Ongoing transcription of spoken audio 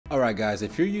Alright guys,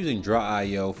 if you're using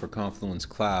draw.io for Confluence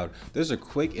Cloud, there's a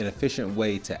quick and efficient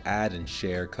way to add and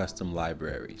share custom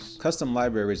libraries. Custom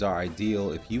libraries are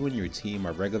ideal if you and your team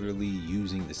are regularly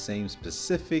using the same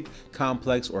specific,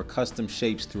 complex, or custom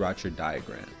shapes throughout your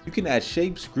diagram. You can add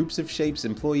shapes, groups of shapes,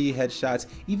 employee headshots,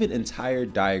 even entire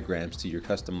diagrams to your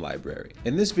custom library.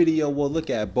 In this video, we'll look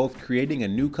at both creating a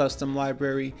new custom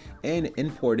library and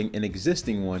importing an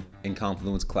existing one in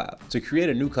Confluence Cloud. To create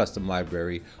a new custom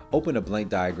library, open a blank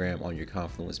diagram on your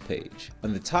Confluence page.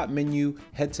 On the top menu,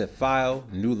 head to File,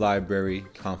 New Library,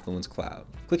 Confluence Cloud.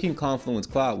 Clicking Confluence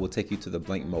Cloud will take you to the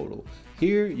blank modal.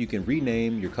 Here, you can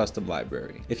rename your custom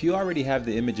library. If you already have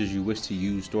the images you wish to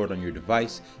use stored on your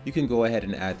device, you can go ahead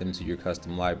and add them to your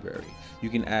custom library. You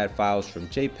can add files from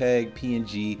JPEG,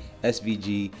 PNG,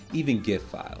 SVG, even GIF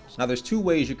files. Now there's two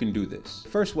ways you can do this. The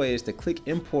first way is to click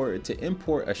Import to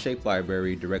import a shape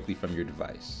library directly from your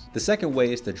device. The second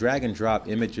way is to drag and drop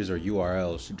images or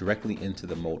URLs directly into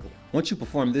the modal. Once you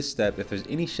perform this step, if there's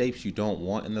any shapes you don't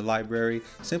want in the library,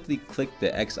 simply click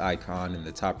the X icon in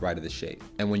the top right of the shape.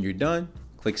 And when you're done,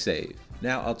 click Save.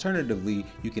 Now, alternatively,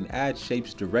 you can add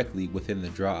shapes directly within the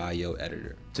Draw.io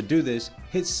editor. To do this,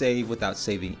 hit Save without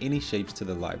saving any shapes to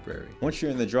the library. Once you're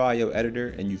in the Draw.io editor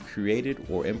and you've created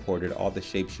or imported all the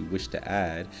shapes you wish to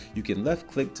add, you can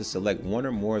left-click to select one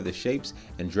or more of the shapes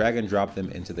and drag and drop them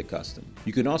into the custom.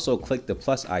 You can also click the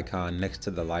plus icon next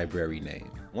to the library name.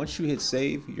 Once you hit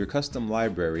Save, your custom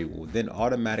library will then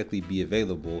automatically be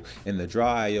available in the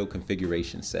Draw.io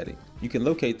configuration setting. You can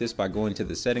locate this by going to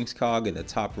the settings cog in the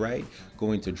top right,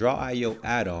 going to Draw.io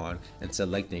add-on, and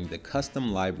selecting the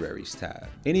Custom Libraries tab.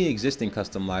 Any existing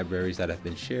custom libraries that have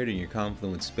been shared in your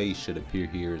Confluence space should appear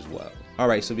here as well.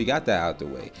 Alright, so we got that out the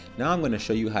way. Now I'm going to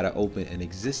show you how to open an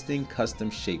existing custom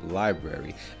shape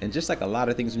library. And just like a lot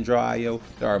of things in Draw.io,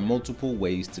 there are multiple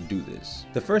ways to do this.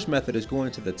 The first method is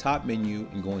going to the top menu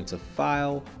and going to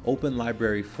File, Open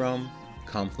Library from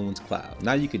Confluence Cloud.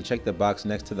 Now you can check the box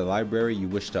next to the library you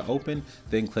wish to open,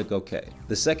 then click OK.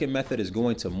 The second method is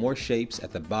going to More Shapes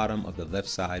at the bottom of the left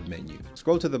side menu.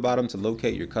 Scroll to the bottom to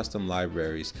locate your custom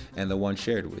libraries and the one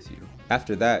shared with you.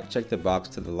 After that, check the box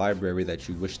to the library that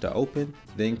you wish to open,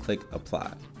 then click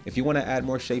Apply. If you want to add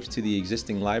more shapes to the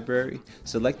existing library,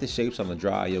 select the shapes on the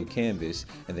Draw.io canvas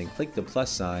and then click the plus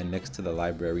sign next to the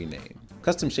library name.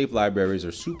 Custom shape libraries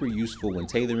are super useful when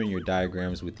tailoring your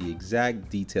diagrams with the exact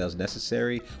details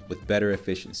necessary with better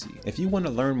efficiency. If you want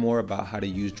to learn more about how to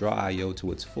use Draw.io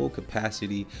to its full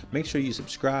capacity, make sure you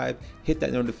subscribe, hit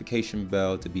that notification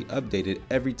bell to be updated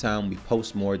every time we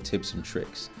post more tips and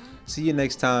tricks. See you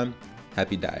next time.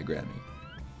 Happy diagramming.